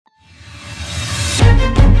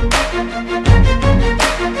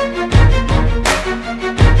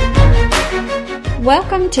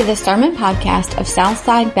Welcome to the Sermon Podcast of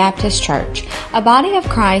Southside Baptist Church, a body of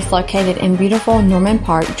Christ located in beautiful Norman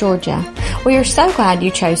Park, Georgia. We are so glad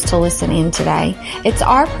you chose to listen in today. It's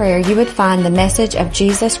our prayer you would find the message of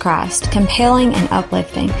Jesus Christ compelling and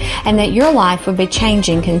uplifting, and that your life would be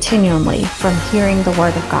changing continually from hearing the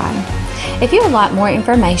Word of God. If you would like more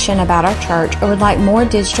information about our church or would like more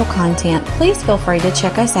digital content, please feel free to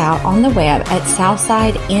check us out on the web at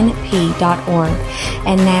southsidenp.org.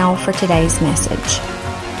 And now for today's message.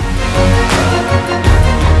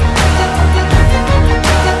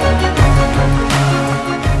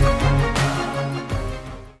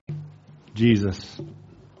 Jesus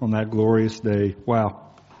on that glorious day. Wow.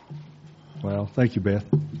 Well, thank you, Beth.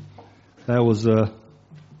 That was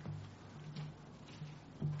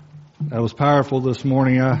powerful this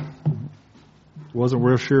morning. I wasn't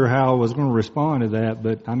real sure how I was going to respond to that,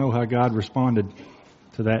 but I know how God responded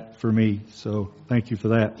to that for me. So thank you for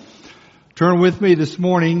that. Turn with me this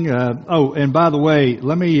morning. And by the way,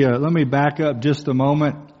 let me back up just a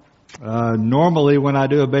moment. Normally when I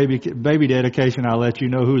do a baby dedication, I'll let you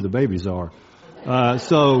know who the babies are.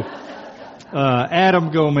 Adam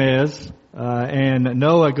Gomez, and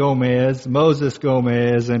Noah Gomez, Moses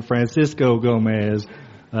Gomez, and Francisco Gomez,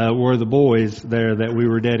 were the boys there that we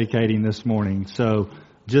were dedicating this morning. So,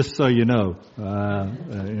 just so you know,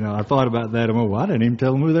 I thought about that. I didn't even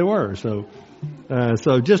tell them who they were. So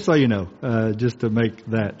just so you know, just to make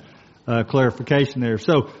that clarification there.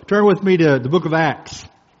 So, turn with me to the book of Acts.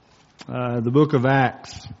 The book of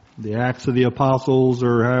Acts, the Acts of the Apostles,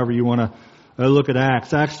 or however you want to look at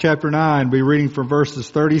Acts. Acts chapter 9, we'll be reading from verses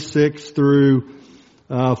 36 through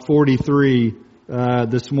 43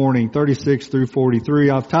 this morning, 36 through 43.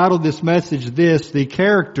 I've titled this message the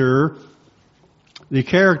character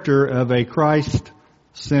of a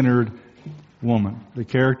Christ-centered woman. The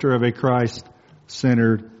character of a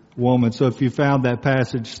Christ-centered woman. So if you found that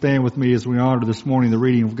passage, stand with me as we honor this morning the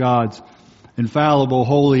reading of God's infallible,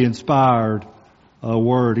 holy, inspired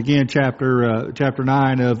word. Again, chapter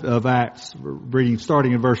 9 of Acts, reading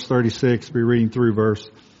starting in verse 36, be reading through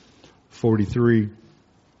verse 43.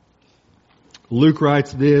 Luke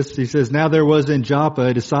writes this, he says, "Now there was in Joppa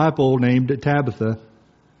a disciple named Tabitha,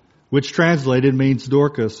 which translated means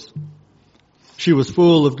Dorcas. She was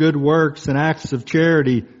full of good works and acts of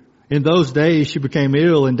charity. In those days she became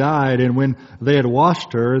ill and died, and when they had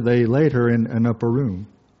washed her, they laid her in an upper room."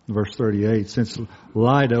 Verse 38, "Since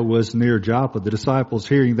Lydda was near Joppa, the disciples,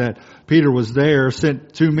 hearing that Peter was there,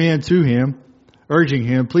 sent 2 men to him, urging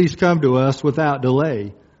him, 'Please come to us without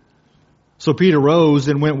delay.' So Peter rose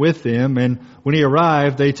and went with them, and when he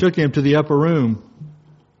arrived, they took him to the upper room.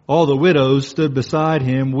 All the widows stood beside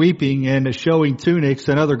him, weeping and showing tunics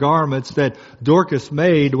and other garments that Dorcas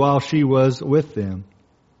made while she was with them."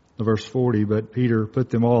 Verse 40, "But Peter put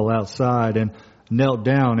them all outside and knelt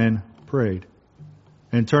down and prayed.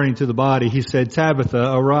 And turning to the body, he said,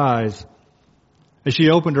 'Tabitha, arise.' And she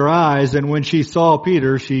opened her eyes, and when she saw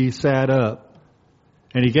Peter, she sat up.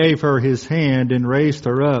 And he gave her his hand and raised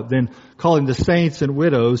her up. Then calling the saints and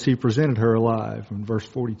widows, he presented her alive." In verse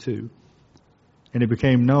 42. "And it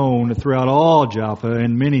became known throughout all Joppa,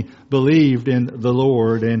 and many believed in the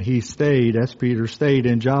Lord. And he stayed," as Peter stayed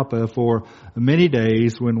in Joppa for many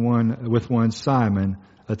days with one Simon,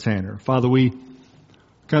 a tanner. Father, we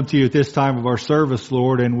come to you at this time of our service,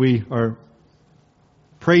 Lord, and we are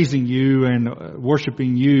praising you and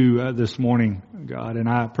worshiping you this morning, God. And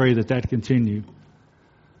I pray that continue.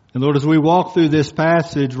 And Lord, as we walk through this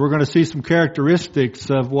passage, we're going to see some characteristics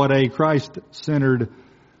of what a Christ-centered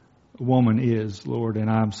woman is, Lord. And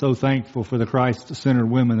I'm so thankful for the Christ-centered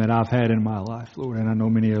women that I've had in my life, Lord. And I know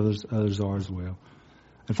many others are as well.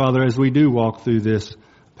 And Father, as we do walk through this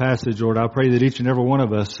passage, Lord, I pray that each and every one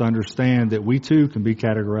of us understand that we too can be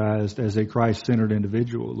categorized as a Christ-centered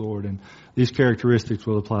individual, Lord. And these characteristics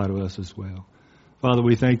will apply to us as well. Father,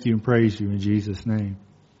 we thank you and praise you in Jesus' name.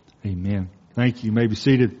 Amen. Thank you. You may be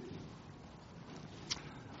seated.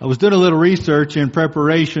 I was doing a little research in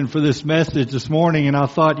preparation for this message this morning, and I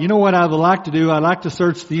thought, you know what I would like to do? I'd like to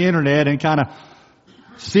search the internet and kind of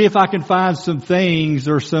see if I can find some things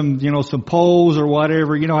or some polls or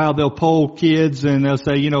whatever. You know how they'll poll kids and they'll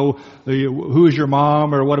say, who is your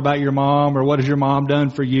mom, or what about your mom, or what has your mom done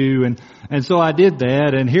for you? And so I did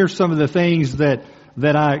that, and here's some of the things that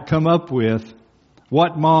I come up with.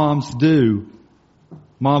 What moms do.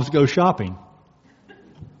 Moms go shopping.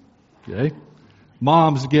 Okay.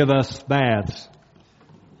 Moms give us baths.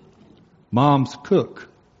 Moms cook.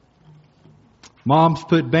 Moms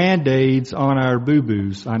put Band-Aids on our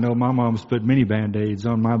boo-boos. I know my mom's put many Band-Aids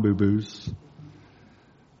on my boo-boos.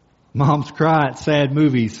 Moms cry at sad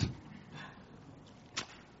movies.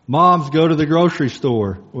 Moms go to the grocery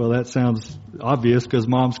store. Well, that sounds obvious because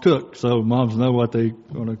moms cook, so moms know what they're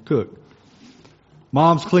going to cook.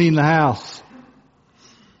 Moms clean the house.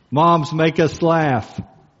 Moms make us laugh.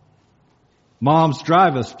 Moms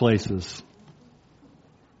drive us places.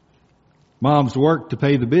 Moms work to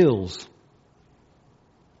pay the bills.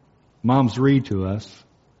 Moms read to us.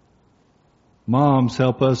 Moms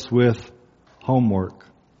help us with homework.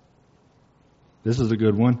 This is a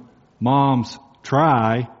good one. Moms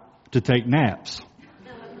try to take naps.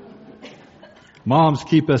 Moms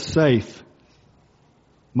keep us safe.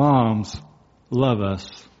 Moms love us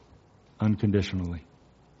unconditionally.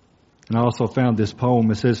 And I also found this poem.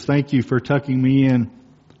 It says, thank you for tucking me in,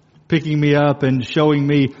 picking me up and showing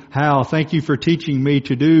me how. Thank you for teaching me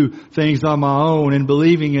to do things on my own and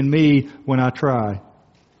believing in me when I try.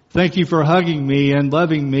 Thank you for hugging me and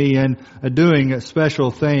loving me and doing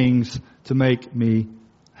special things to make me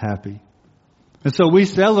happy. And so we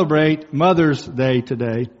celebrate Mother's Day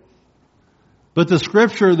today. But the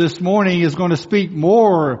scripture this morning is going to speak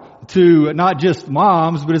more to not just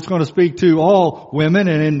moms, but it's going to speak to all women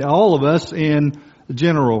and in all of us in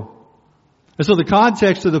general. And so the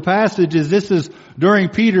context of the passage is this is during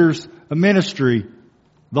Peter's ministry.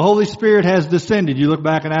 The Holy Spirit has descended. You look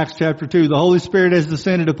back in Acts chapter 2. The Holy Spirit has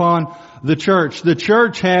descended upon the church. The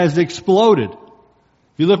church has exploded.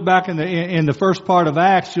 If you look back in the first part of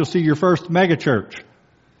Acts, you'll see your first megachurch.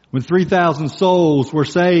 When 3,000 souls were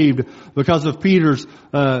saved because of Peter's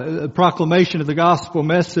proclamation of the gospel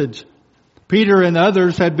message. Peter and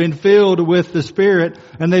others had been filled with the Spirit,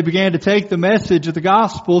 and they began to take the message of the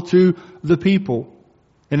gospel to the people.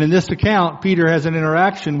 And in this account, Peter has an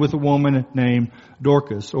interaction with a woman named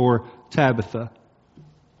Dorcas, or Tabitha.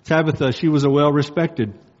 Tabitha, she was a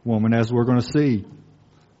well-respected woman, as we're going to see.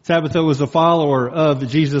 Tabitha was a follower of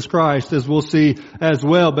Jesus Christ, as we'll see as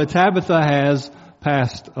well. But Tabitha has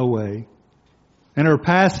passed away. And her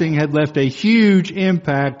passing had left a huge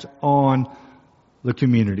impact on the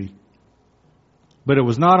community. But it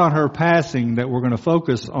was not on her passing that we're going to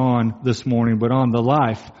focus on this morning, but on the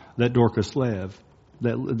life that Dorcas lived.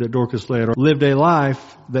 That Dorcas led, or lived a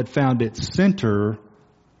life that found its center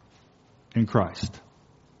in Christ.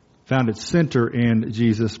 Found its center in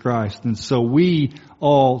Jesus Christ. And so we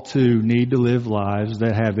all too need to live lives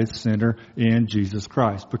that have its center in Jesus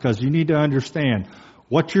Christ. Because you need to understand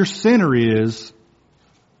what your center is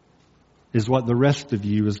what the rest of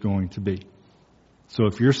you is going to be. So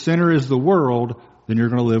if your center is the world, then you're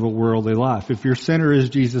going to live a worldly life. If your center is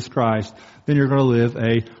Jesus Christ, then you're going to live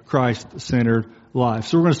a Christ-centered life.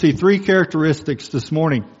 So we're going to see three characteristics this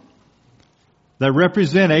morning that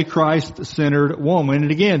represent a Christ-centered woman.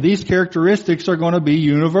 And again, these characteristics are going to be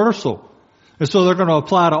universal. And so they're going to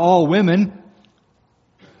apply to all women,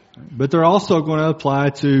 but they're also going to apply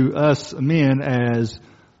to us men as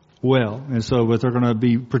well. And so, but they're going to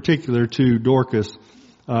be particular to Dorcas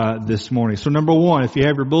this morning. So number one, if you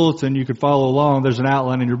have your bulletin, you can follow along. There's an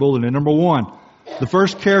outline in your bulletin. Number one, the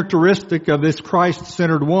first characteristic of this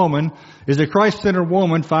Christ-centered woman is a Christ-centered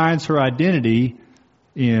woman finds her identity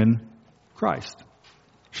in Christ.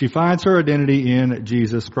 She finds her identity in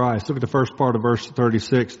Jesus Christ. Look at the first part of verse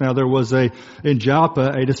 36. Now there was in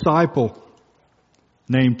Joppa a disciple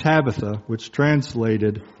named Tabitha, which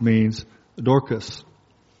translated means Dorcas.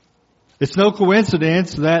 It's no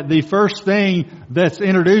coincidence that the first thing that's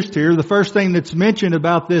introduced here, the first thing that's mentioned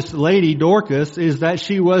about this lady Dorcas, is that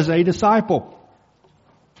she was a disciple.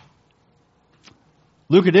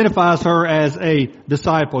 Luke identifies her as a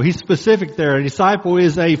disciple. He's specific there. A disciple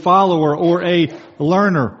is a follower or a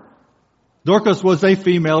learner. Dorcas was a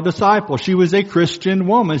female disciple. She was a Christian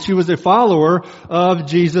woman. She was a follower of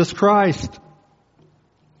Jesus Christ.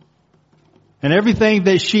 And everything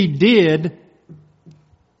that she did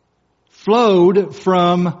flowed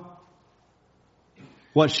from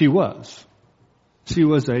what she was. She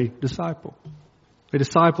was a disciple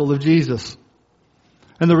of Jesus.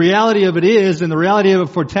 And the reality of it is, and the reality of it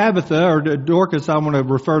for Tabitha, or Dorcas, I want to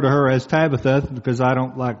refer to her as Tabitha, because I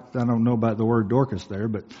don't know about the word Dorcas there,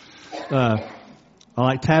 but I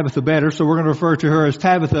like Tabitha better, so we're going to refer to her as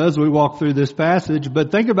Tabitha as we walk through this passage.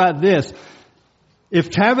 But think about this.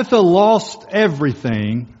 If Tabitha lost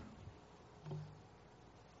everything,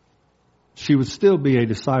 she would still be a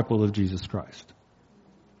disciple of Jesus Christ.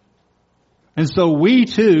 And so we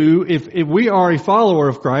too, if we are a follower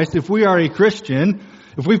of Christ, if we are a Christian,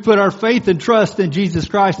 if we put our faith and trust in Jesus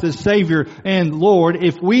Christ as Savior and Lord,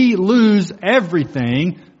 if we lose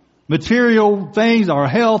everything, material things, our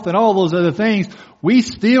health and all those other things, we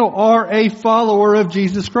still are a follower of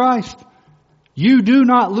Jesus Christ. You do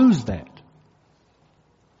not lose that.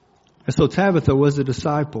 And so Tabitha was a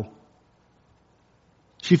disciple.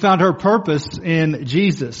 She found her purpose in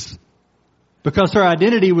Jesus because her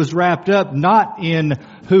identity was wrapped up not in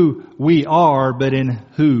who we are, but in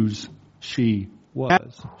whose she was.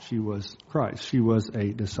 She was Christ. She was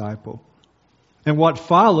a disciple. And what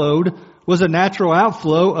followed was a natural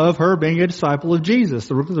outflow of her being a disciple of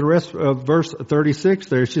Jesus. Look at the rest of verse 36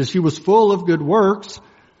 there. It says she was full of good works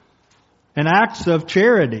and acts of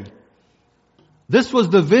charity. This was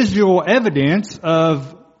the visual evidence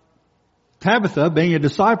of Tabitha being a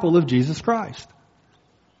disciple of Jesus Christ.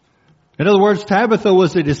 In other words, Tabitha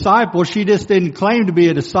was a disciple. She just didn't claim to be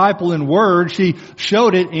a disciple in word. She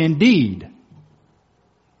showed it in deed.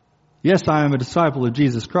 Yes, I am a disciple of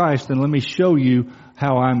Jesus Christ, and let me show you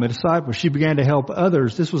how I'm a disciple. She began to help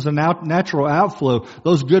others. This was a natural outflow.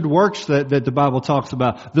 Those good works that the Bible talks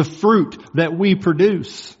about, the fruit that we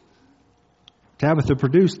produce. Tabitha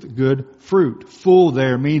produced good fruit. Full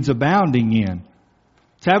there means abounding in.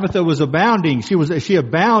 Tabitha was abounding. She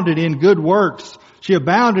abounded in good works. She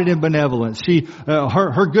abounded in benevolence.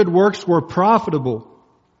 Her good works were profitable.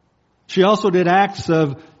 She also did acts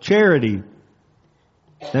of charity.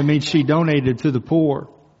 That means she donated to the poor.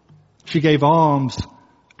 She gave alms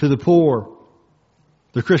to the poor.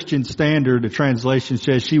 The Christian Standard, the translation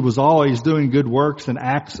says she was always doing good works and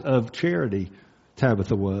acts of charity.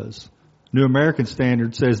 Tabitha was. New American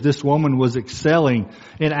Standard says this woman was excelling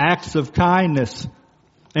in acts of kindness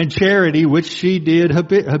and charity, which she did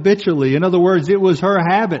habitually. In other words, it was her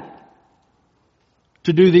habit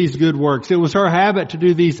to do these good works. It was her habit to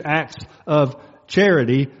do these acts of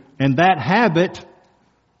charity, and that habit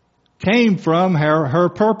came from her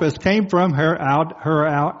purpose, came from her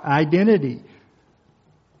identity.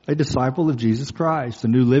 A disciple of Jesus Christ. The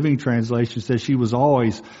New Living Translation says she was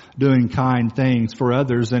always doing kind things for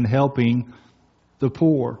others and helping the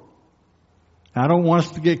poor. I don't want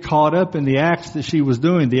us to get caught up in the acts that she was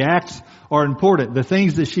doing. The acts are important. The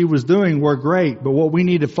things that she was doing were great, but what we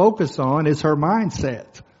need to focus on is her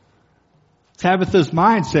mindset. Tabitha's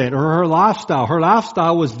mindset or her lifestyle. Her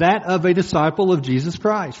lifestyle was that of a disciple of Jesus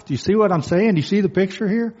Christ. Do you see what I'm saying? Do you see the picture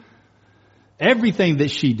here? Everything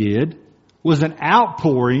that she did was an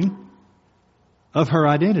outpouring of her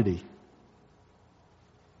identity.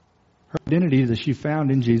 Her identity that she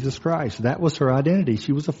found in Jesus Christ. That was her identity.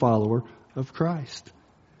 She was a follower of Christ.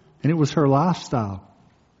 And it was her lifestyle.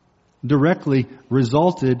 Directly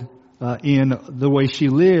resulted in the way she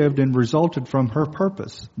lived and resulted from her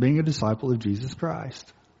purpose, being a disciple of Jesus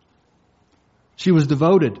Christ. She was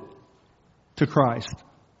devoted to Christ.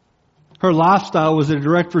 Her lifestyle was a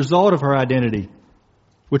direct result of her identity,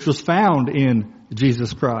 which was found in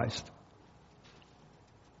Jesus Christ.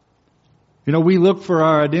 You know, we look for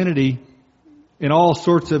our identity in all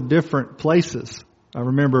sorts of different places. I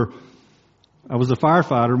remember I was a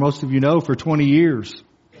firefighter, most of you know, for 20 years.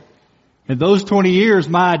 In those 20 years,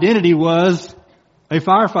 my identity was a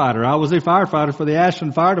firefighter. I was a firefighter for the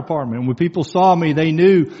Ashland Fire Department. And when people saw me, they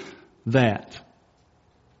knew that.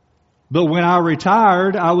 But when I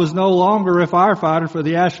retired, I was no longer a firefighter for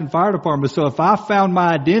the Ashland Fire Department. So if I found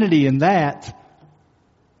my identity in that,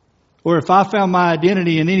 or if I found my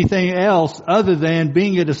identity in anything else other than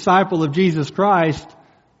being a disciple of Jesus Christ,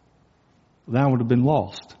 then I would have been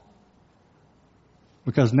lost.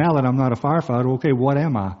 Because now that I'm not a firefighter, okay, what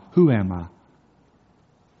am I? Who am I?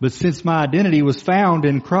 But since my identity was found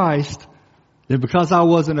in Christ, then because I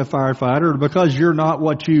wasn't a firefighter, or because you're not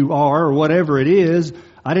what you are, or whatever it is,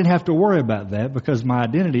 I didn't have to worry about that because my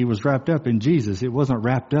identity was wrapped up in Jesus. It wasn't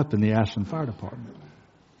wrapped up in the Ashland Fire Department.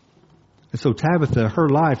 And so Tabitha, her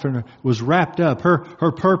life was wrapped up,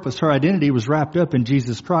 her purpose, her identity was wrapped up in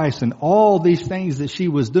Jesus Christ, and all these things that she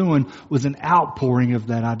was doing was an outpouring of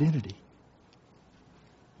that identity.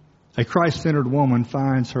 A Christ-centered woman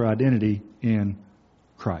finds her identity in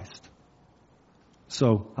Christ.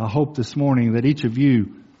 So I hope this morning that each of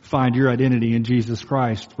you find your identity in Jesus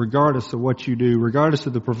Christ, regardless of what you do, regardless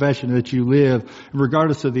of the profession that you live,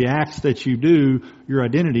 regardless of the acts that you do, your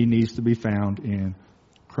identity needs to be found in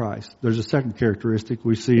Christ. There's a second characteristic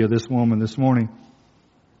we see of this woman this morning.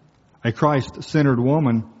 A Christ-centered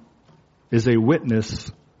woman is a witness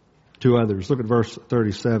to others. Look at verse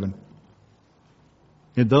 37.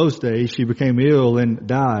 In those days, she became ill and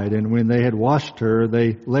died, and when they had washed her,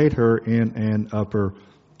 they laid her in an upper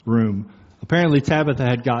room. Apparently, Tabitha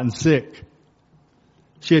had gotten sick.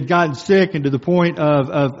 She had gotten sick and to the point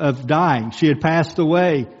of dying. She had passed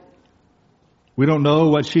away. We don't know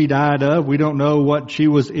what she died of. We don't know what she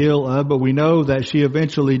was ill of, but we know that she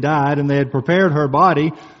eventually died, and they had prepared her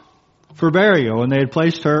body for burial, and they had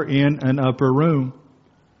placed her in an upper room.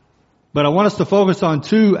 But I want us to focus on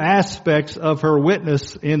two aspects of her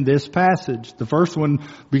witness in this passage. The first one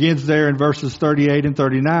begins there in verses 38 and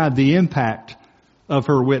 39, the impact of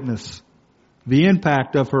her witness. The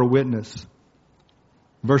impact of her witness.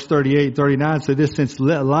 Verse 38, 39 say this, since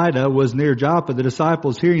Lydda was near Joppa, the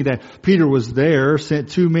disciples, hearing that Peter was there, sent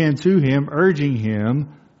 2 men to him, urging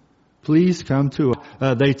him, please come to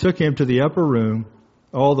us. They took him to the upper room.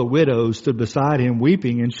 All the widows stood beside him,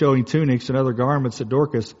 weeping and showing tunics and other garments that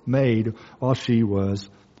Dorcas made while she was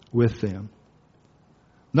with them.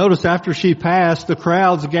 Notice after she passed, the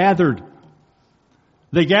crowds gathered.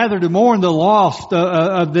 They gathered to mourn the loss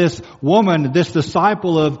of this woman, this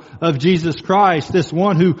disciple of Jesus Christ, this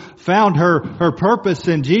one who found her purpose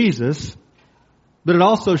in Jesus. But it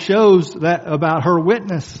also shows that about her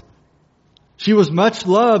witness. She was much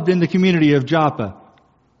loved in the community of Joppa.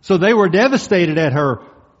 So they were devastated at her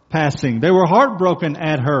passing. They were heartbroken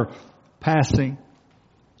at her passing.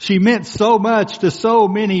 She meant so much to so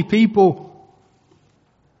many people.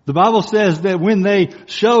 The Bible says that when they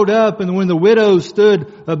showed up and when the widows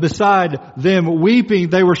stood beside them weeping,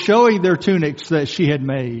 they were showing their tunics that she had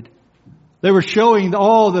made. They were showing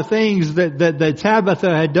all the things that Tabitha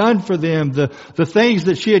had done for them, the things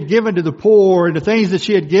that she had given to the poor and the things that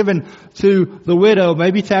she had given to the widow.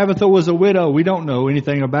 Maybe Tabitha was a widow. We don't know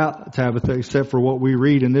anything about Tabitha except for what we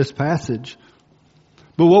read in this passage.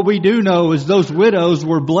 But what we do know is those widows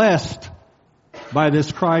were blessed by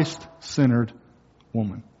this Christ-centered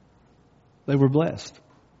woman. They were blessed.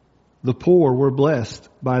 The poor were blessed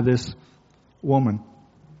by this woman.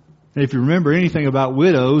 If you remember anything about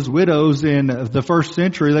widows in the first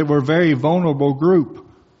century, they were a very vulnerable group.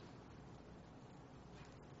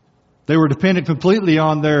 They were dependent completely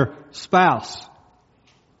on their spouse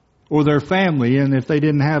or their family, and if they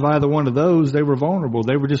didn't have either one of those, they were vulnerable.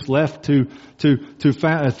 They were just left to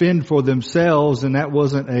fend for themselves, and that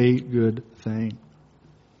wasn't a good thing.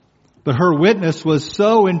 But her witness was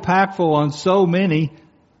so impactful on so many,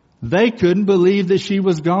 they couldn't believe that she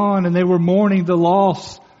was gone, and they were mourning the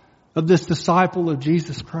loss of this disciple of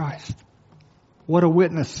Jesus Christ. What a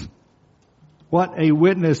witness. What a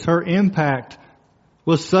witness. Her impact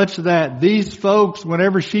was such that these folks,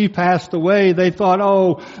 whenever she passed away, they thought,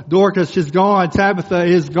 oh, Dorcas is gone. Tabitha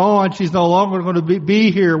is gone. She's no longer going to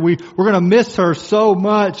be here. We're going to miss her so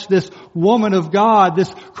much. This woman of God,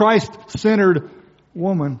 this Christ-centered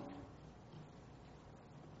woman.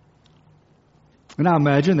 And I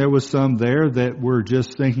imagine there was some there that were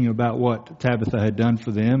just thinking about what Tabitha had done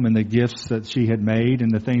for them and the gifts that she had made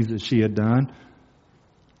and the things that she had done.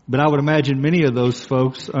 But I would imagine many of those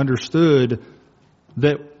folks understood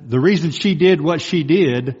that the reason she did what she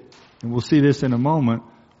did, and we'll see this in a moment,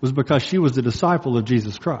 was because she was a disciple of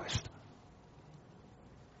Jesus Christ.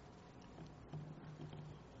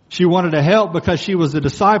 She wanted to help because she was a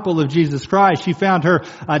disciple of Jesus Christ. She found her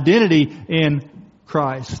identity in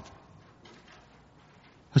Christ.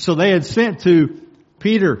 So they had sent to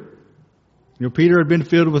Peter. Peter had been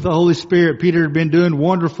filled with the Holy Spirit. Peter had been doing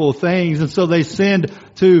wonderful things. And so they send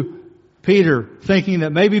to Peter thinking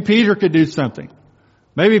that maybe Peter could do something.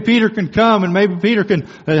 Maybe Peter can come and maybe Peter can,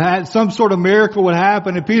 some sort of miracle would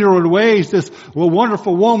happen and Peter would raise this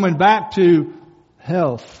wonderful woman back to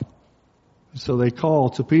health. So they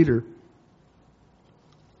call to Peter.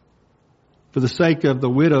 For the sake of the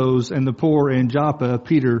widows and the poor in Joppa,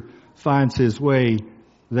 Peter finds his way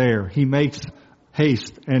there. He makes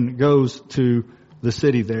haste and goes to the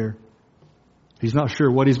city there. He's not sure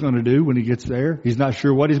what he's going to do when he gets there. He's not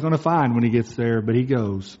sure what he's going to find when he gets there, but he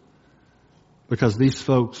goes. Because these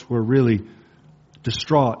folks were really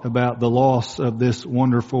distraught about the loss of this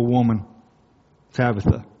wonderful woman,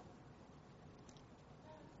 Tabitha.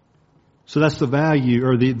 So that's the value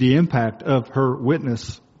or the impact of her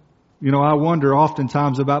witness. I wonder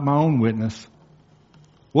oftentimes about my own witness.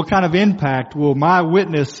 What kind of impact will my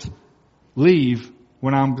witness leave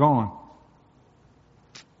when I'm gone?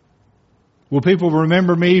 Will people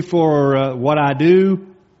remember me for what I do?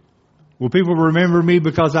 Will people remember me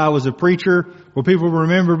because I was a preacher? Will people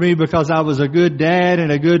remember me because I was a good dad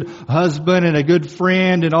and a good husband and a good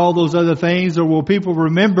friend and all those other things? Or will people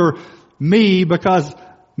remember me because,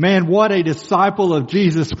 man, what a disciple of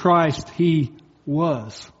Jesus Christ he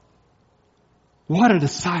was. What a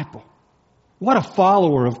disciple. What a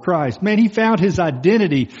follower of Christ. Man, he found his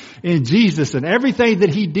identity in Jesus, and everything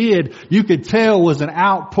that he did, you could tell was an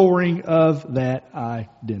outpouring of that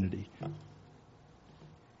identity.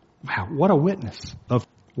 Wow, what a witness.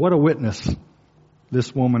 What a witness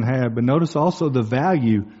this woman had. But notice also the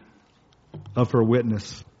value of her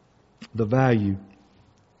witness. The value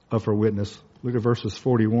of her witness. Look at verses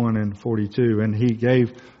 41 and 42. And he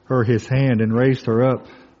gave her his hand and raised her up,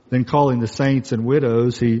 Then calling the saints and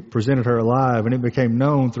widows, he presented her alive, and it became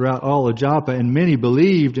known throughout all of Joppa, and many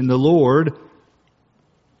believed in the Lord.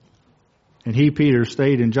 And he, Peter,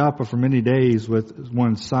 stayed in Joppa for many days with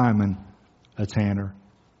one Simon, a tanner.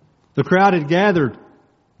 The crowd had gathered.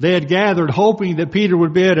 They had gathered hoping that Peter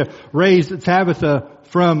would be able to raise Tabitha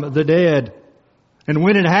from the dead. And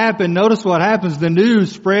when it happened, notice what happens. The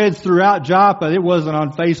news spreads throughout Joppa. It wasn't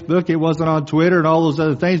on Facebook. It wasn't on Twitter and all those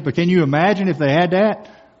other things. But can you imagine if they had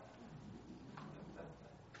that?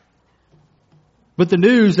 But the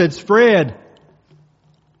news had spread.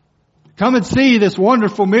 Come and see this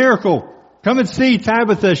wonderful miracle. Come and see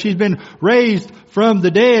Tabitha. She's been raised from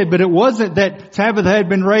the dead. But it wasn't that Tabitha had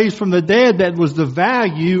been raised from the dead that was the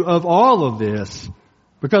value of all of this.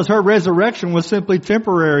 Because her resurrection was simply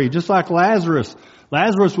temporary, just like Lazarus.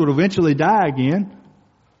 Lazarus would eventually die again.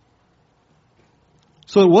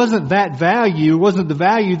 So it wasn't that value, it wasn't the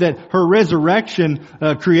value that her resurrection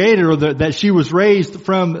created or that she was raised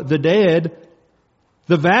from the dead.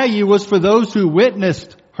 The value was for those who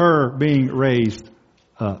witnessed her being raised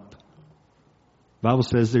up. The Bible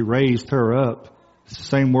says they raised her up. It's the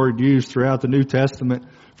same word used throughout the New Testament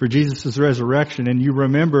for Jesus' resurrection. And you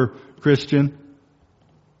remember, Christian,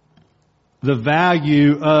 the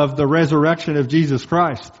value of the resurrection of Jesus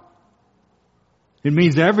Christ. It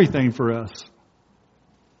means everything for us.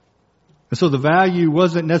 And so the value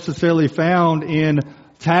wasn't necessarily found in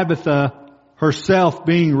Tabitha herself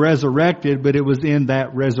being resurrected, but it was in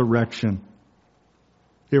that resurrection.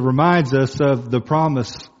 It reminds us of the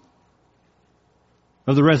promise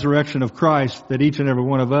of the resurrection of Christ that each and every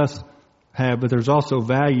one of us have, but there's also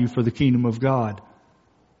value for the kingdom of God.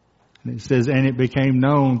 And it says, and it became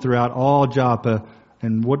known throughout all Joppa.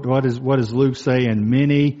 And what does Luke say? And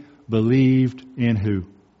many believed in who?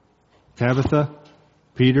 Tabitha?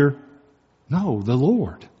 Peter? No, the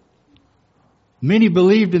Lord. Many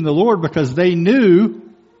believed in the Lord because they knew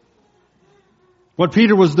what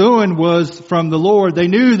Peter was doing was from the Lord. They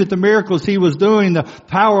knew that the miracles he was doing, the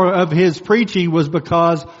power of his preaching was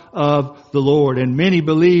because of the Lord. And many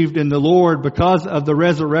believed in the Lord because of the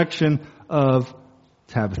resurrection of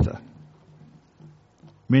Tabitha.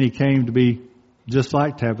 Many came to be just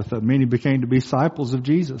like Tabitha. Many became to be disciples of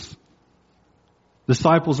Jesus.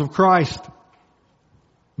 Disciples of Christ.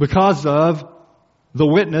 Because of the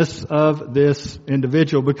witness of this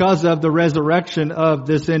individual. Because of the resurrection of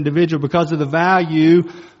this individual. Because of the value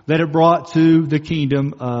that it brought to the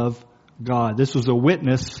kingdom of God. This was a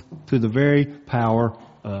witness to the very power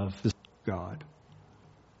of God.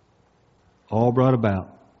 All brought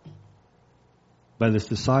about by this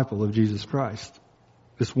disciple of Jesus Christ.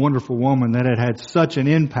 This wonderful woman that had had such an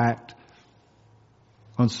impact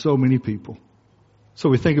on so many people. So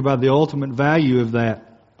we think about the ultimate value of that.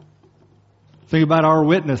 Think about our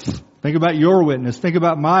witness. Think about your witness. Think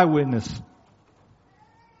about my witness.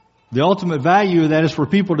 The ultimate value of that is for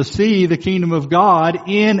people to see the kingdom of God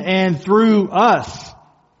in and through us.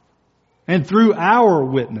 And through our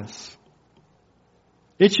witness.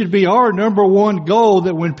 It should be our number one goal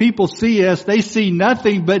that when people see us, they see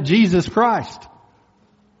nothing but Jesus Christ.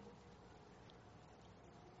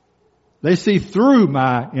 They see through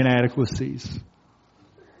my inadequacies.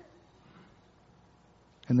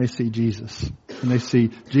 And they see Jesus. And they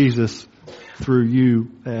see Jesus through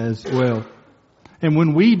you as well. And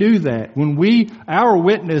when we do that, our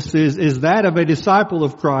witness is that of a disciple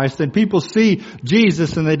of Christ, and people see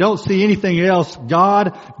Jesus and they don't see anything else,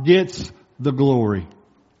 God gets the glory.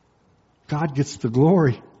 God gets the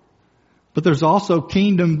glory. But there's also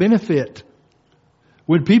kingdom benefit.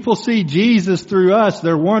 When people see Jesus through us,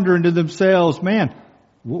 they're wondering to themselves, man,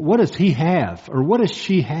 what does he have? Or what does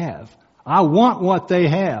she have? I want what they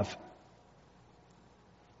have.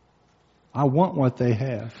 I want what they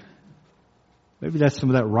have. Maybe that's some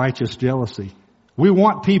of that righteous jealousy. We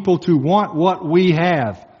want people to want what we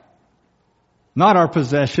have. Not our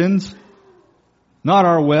possessions, not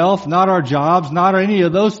our wealth, not our jobs, not any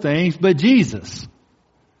of those things, but Jesus.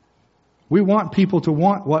 We want people to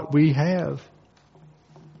want what we have.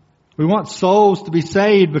 We want souls to be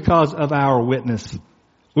saved because of our witness.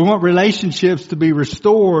 We want relationships to be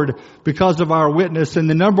restored because of our witness. And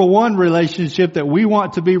the number one relationship that we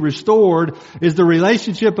want to be restored is the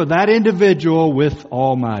relationship of that individual with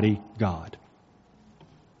Almighty God.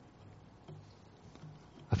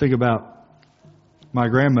 I think about my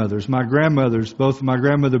grandmothers. My grandmothers, both my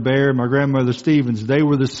grandmother Bear and my grandmother Stevens, they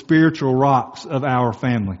were the spiritual rocks of our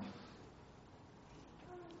family.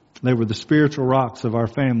 They were the spiritual rocks of our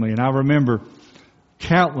family. And I remember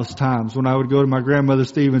countless times when I would go to my grandmother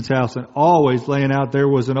Stevens' house, and always laying out there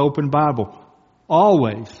was an open Bible.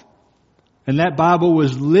 Always. And that Bible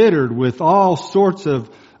was littered with all sorts of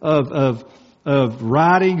of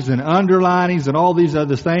writings and underlinings and all these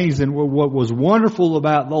other things. And what was wonderful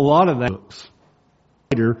about a lot of that books,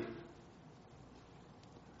 later,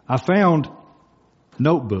 I found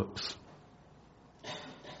notebooks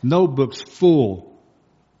full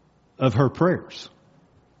of her prayers.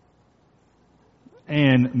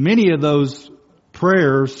 And many of those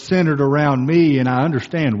prayers centered around me, and I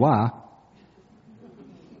understand why.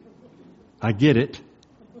 I get it.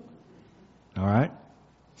 All right?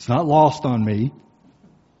 It's not lost on me.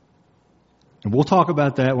 And we'll talk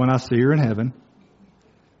about that when I see her in heaven.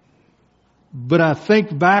 But I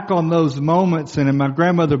think back on those moments and in my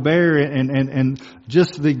grandmother Bear and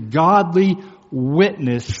just the godly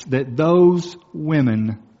witness that those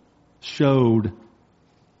women showed,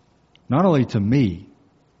 not only to me,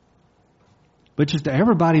 but just to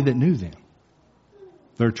everybody that knew them.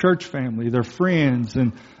 Their church family, their friends,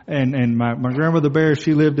 and my grandmother Bear,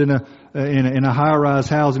 she lived in a high-rise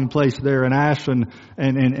housing place there in Ashland,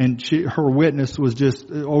 and her witness was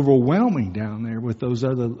just overwhelming down there with those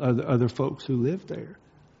other folks who lived there.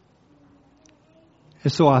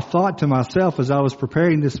 And so I thought to myself as I was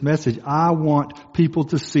preparing this message, I want people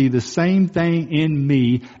to see the same thing in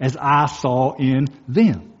me as I saw in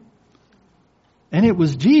them. And it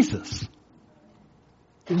was Jesus.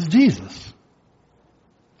 It was Jesus.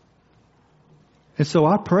 And so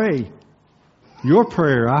I pray, your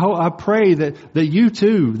prayer, I pray that you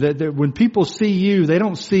too, that when people see you, they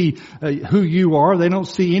don't see who you are. They don't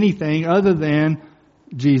see anything other than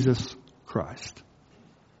Jesus Christ.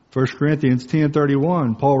 1 Corinthians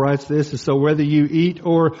 10:31, Paul writes this, so whether you eat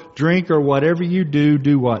or drink or whatever you do,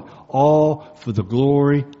 do what? All for the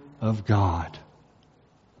glory of God.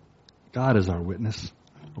 God is our witness,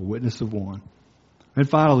 a witness of one. And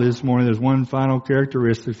finally this morning, there's one final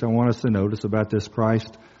characteristic I want us to notice about this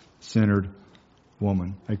Christ-centered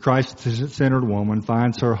woman. A Christ-centered woman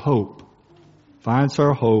finds her hope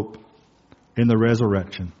in the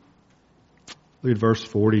resurrection. Look at verse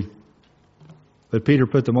 40. But Peter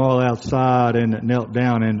put them all outside and knelt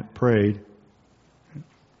down and prayed.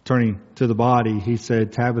 Turning to the body, he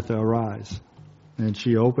said, Tabitha, arise. And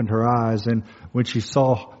she opened her eyes, and when she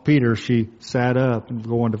saw Peter, she sat up. And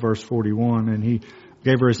go on to verse 41, and he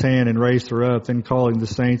gave her his hand and raised her up. Then calling the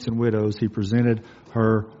saints and widows, he presented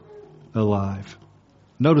her alive.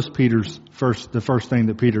 Notice the first thing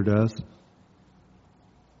that Peter does.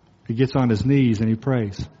 He gets on his knees and he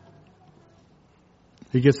prays.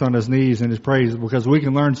 He gets on his knees and he prays, because we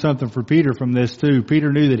can learn something from Peter from this too.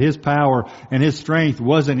 Peter knew that his power and his strength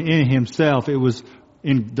wasn't in himself. It was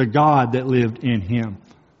in the God that lived in him.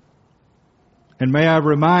 And may I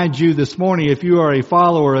remind you this morning, if you are a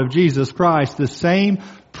follower of Jesus Christ, the same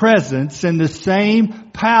presence and the same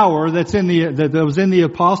power that was in the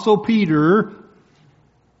Apostle Peter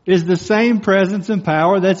is the same presence and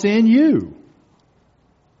power that's in you.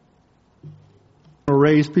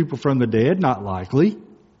 Raise people from the dead? Not likely.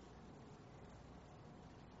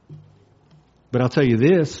 But I'll tell you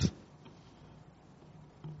this.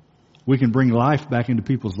 We can bring life back into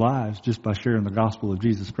people's lives just by sharing the gospel of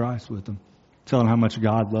Jesus Christ with them. Telling how much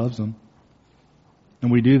God loves them. And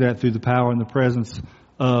we do that through the power and the presence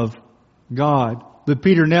of God. But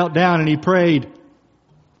Peter knelt down and he prayed.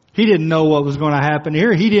 He didn't know what was going to happen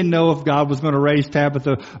here. He didn't know if God was going to raise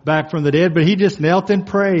Tabitha back from the dead, but he just knelt and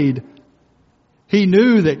prayed. He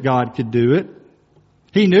knew that God could do it.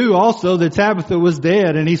 He knew also that Tabitha was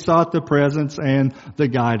dead, and he sought the presence and the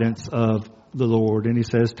guidance of the Lord. And he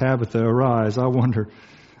says, Tabitha, arise. I wonder,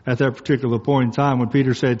 at that particular point in time when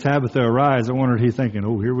Peter said, Tabitha, arise, I wondered he thinking,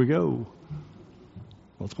 oh, here we go.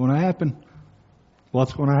 What's going to happen?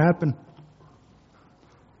 What's going to happen?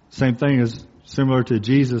 Same thing is similar to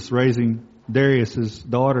Jesus raising Darius'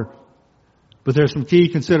 daughter. But there's some key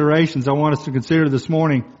considerations I want us to consider this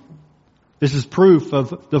morning. This is proof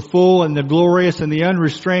of the full and the glorious and the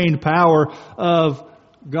unrestrained power of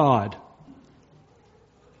God.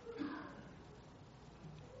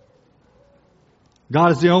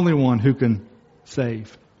 God is the only one who can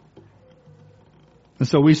save. And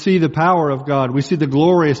so we see the power of God. We see the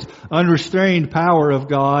glorious, unrestrained power of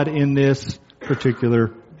God in this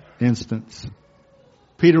particular instance.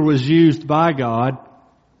 Peter was used by God.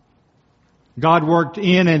 God worked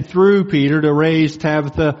in and through Peter to raise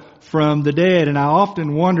Tabitha from the dead. And I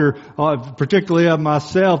often wonder, particularly of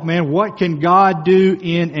myself, man, what can God do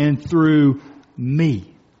in and through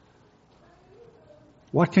me?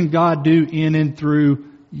 What can God do in and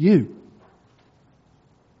through you?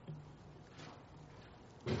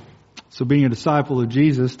 So being a disciple of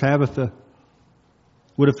Jesus, Tabitha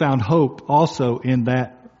would have found hope also in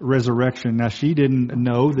that resurrection. Now, she didn't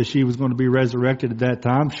know that she was going to be resurrected at that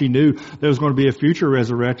time. She knew there was going to be a future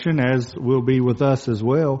resurrection, as will be with us as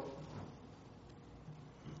well.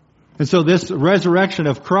 And so this resurrection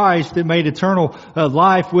of Christ, it made eternal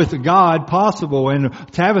life with God possible. And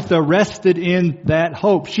Tabitha rested in that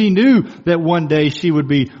hope. She knew that one day she would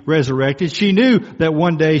be resurrected. She knew that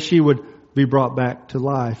one day she would be brought back to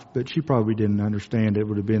life. But she probably didn't understand it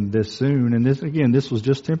would have been this soon. And this was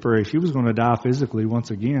just temporary. She was going to die physically once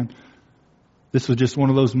again. This was just one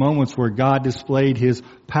of those moments where God displayed His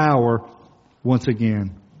power once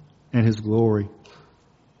again and His glory.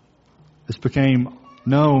 This became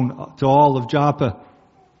known to all of Joppa.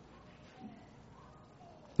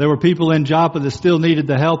 There were people in Joppa that still needed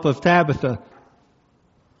the help of Tabitha.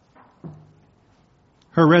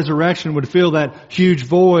 Her resurrection would fill that huge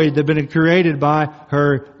void that had been created by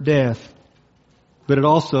her death. But it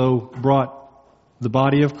also brought the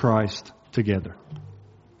body of Christ together.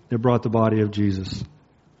 It brought the body of Jesus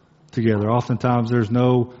together. Oftentimes there's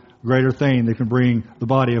no greater thing that can bring the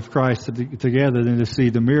body of Christ together than to see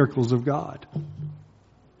the miracles of God.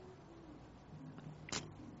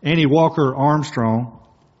 Annie Walker Armstrong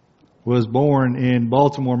was born in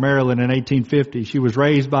Baltimore, Maryland in 1850. She was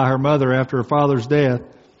raised by her mother after her father's death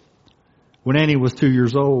when Annie was 2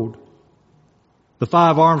 years old. The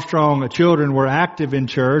 5 Armstrong children were active in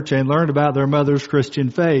church and learned about their mother's Christian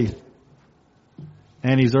faith.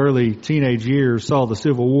 Annie's early teenage years saw the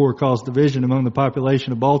Civil War cause division among the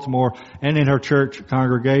population of Baltimore and in her church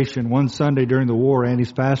congregation. One Sunday during the war,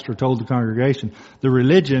 Annie's pastor told the congregation, "The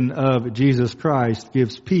religion of Jesus Christ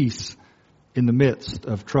gives peace in the midst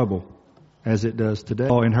of trouble, as it does today."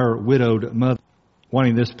 In her widowed mother,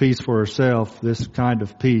 wanting this peace for herself, this kind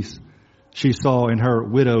of peace she saw in her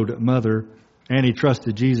widowed mother, Annie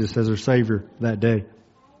trusted Jesus as her Savior that day.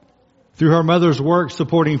 Through her mother's work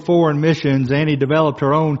supporting foreign missions, Annie developed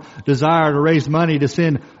her own desire to raise money to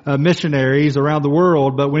send missionaries around the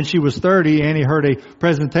world. But when she was 30, Annie heard a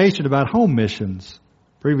presentation about home missions.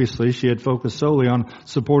 Previously, she had focused solely on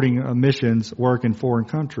supporting missions work in foreign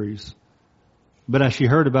countries. But as she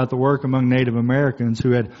heard about the work among Native Americans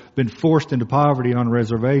who had been forced into poverty on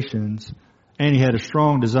reservations, Annie had a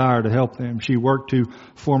strong desire to help them. She worked to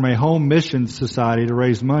form a home missions society to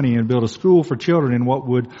raise money and build a school for children in what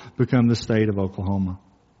would become the state of Oklahoma.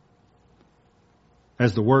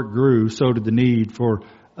 As the work grew, so did the need for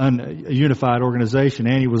a unified organization.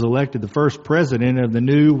 Annie was elected the first president of the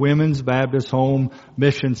new Women's Baptist Home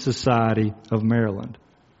Mission Society of Maryland.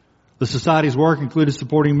 The society's work included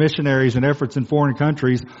supporting missionaries and efforts in foreign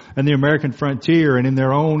countries and the American frontier and in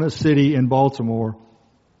their own city in Baltimore.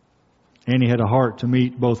 Annie had a heart to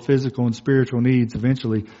meet both physical and spiritual needs.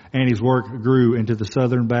 Eventually, Annie's work grew into the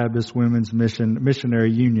Southern Baptist Women's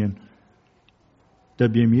Missionary Union,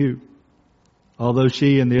 WMU. Although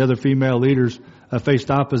she and the other female leaders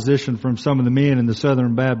faced opposition from some of the men in the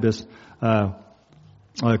Southern Baptist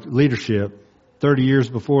leadership, 30 years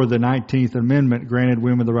before the 19th Amendment granted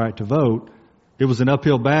women the right to vote, it was an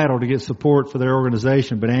uphill battle to get support for their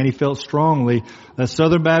organization, but Annie felt strongly that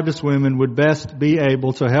Southern Baptist women would best be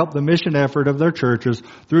able to help the mission effort of their churches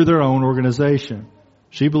through their own organization.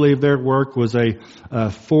 She believed their work was a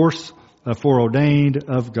force foreordained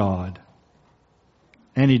of God.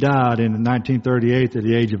 Annie died in 1938 at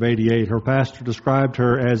the age of 88. Her pastor described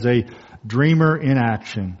her as a dreamer in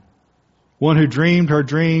action, one who dreamed her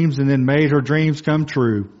dreams and then made her dreams come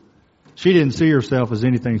true. She didn't see herself as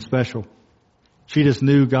anything special. She just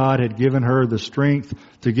knew God had given her the strength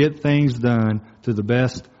to get things done to the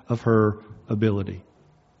best of her ability.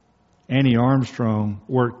 Annie Armstrong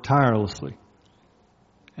worked tirelessly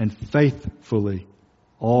and faithfully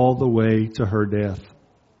all the way to her death.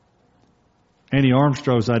 Annie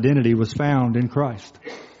Armstrong's identity was found in Christ.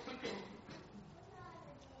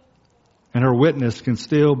 And her witness can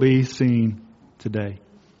still be seen today.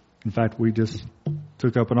 In fact, we just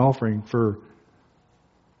took up an offering for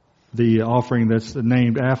the offering that's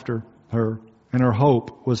named after her, and her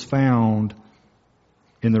hope was found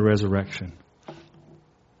in the resurrection.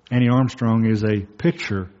 Annie Armstrong is a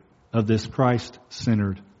picture of this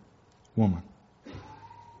Christ-centered woman.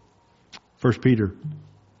 1 Peter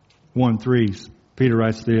 1:3, Peter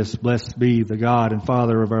writes this, "Blessed be the God and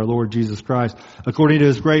Father of our Lord Jesus Christ. According to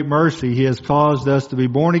His great mercy, He has caused us to be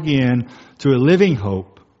born again to a living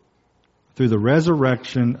hope through the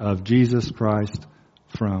resurrection of Jesus Christ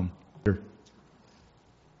from."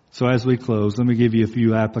 So as we close, let me give you a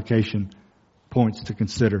few application points to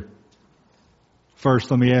consider.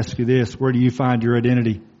 First, let me ask you this. Where do you find your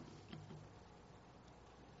identity?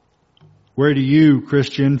 Where do you,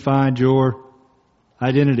 Christian, find your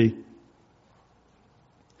identity?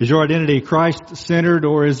 Is your identity Christ-centered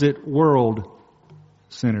or is it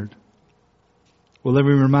world-centered? Well, let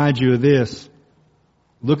me remind you of this.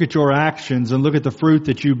 Look at your actions and look at the fruit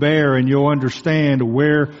that you bear, and you'll understand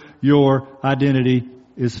where your identity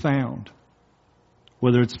is found.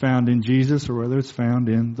 Whether it's found in Jesus or whether it's found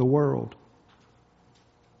in the world.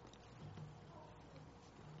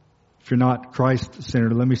 If you're not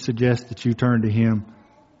Christ-centered, let me suggest that you turn to Him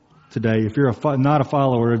today. If you're not a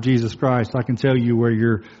follower of Jesus Christ, I can tell you where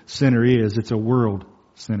your center is. It's a world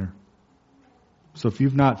center. So if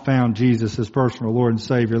you've not found Jesus as personal Lord and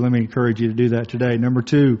Savior, let me encourage you to do that today. Number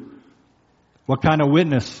 2, what kind of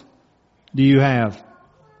witness do you have?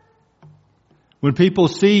 When people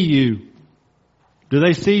see you, do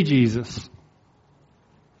they see Jesus?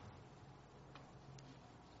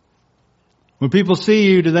 When people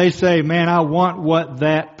see you, do they say, man, I want what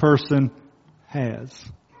that person has?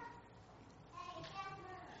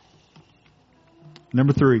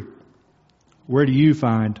 Number 3, where do you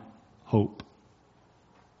find hope?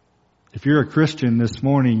 If you're a Christian this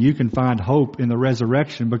morning, you can find hope in the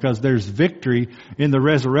resurrection because there's victory in the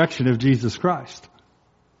resurrection of Jesus Christ.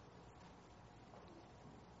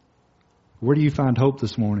 Where do you find hope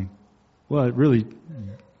this morning? Well, it really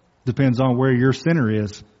depends on where your center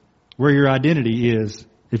is, where your identity is.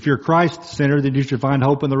 If you're Christ-centered, then you should find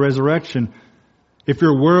hope in the resurrection. If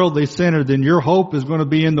you're worldly centered, then your hope is going to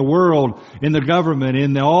be in the world, in the government,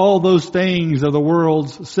 in all those things of the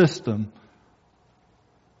world's system.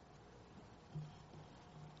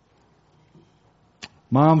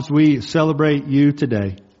 Moms, we celebrate you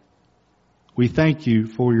today. We thank you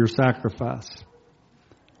for your sacrifice.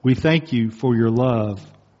 We thank you for your love,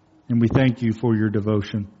 and we thank you for your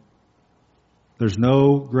devotion. There's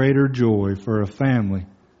no greater joy for a family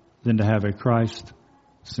than to have a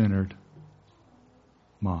Christ-centered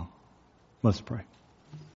mom. Let's pray.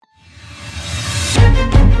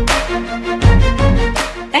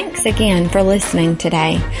 Thanks again for listening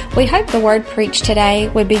today. We hope the word preached today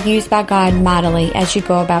would be used by God mightily as you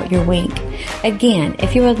go about your week. Again,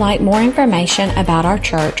 if you would like more information about our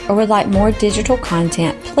church or would like more digital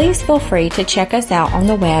content, please feel free to check us out on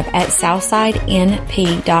the web at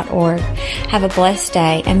southsidenp.org. Have a blessed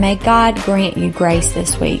day, and may God grant you grace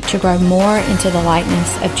this week to grow more into the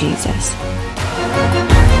likeness of Jesus.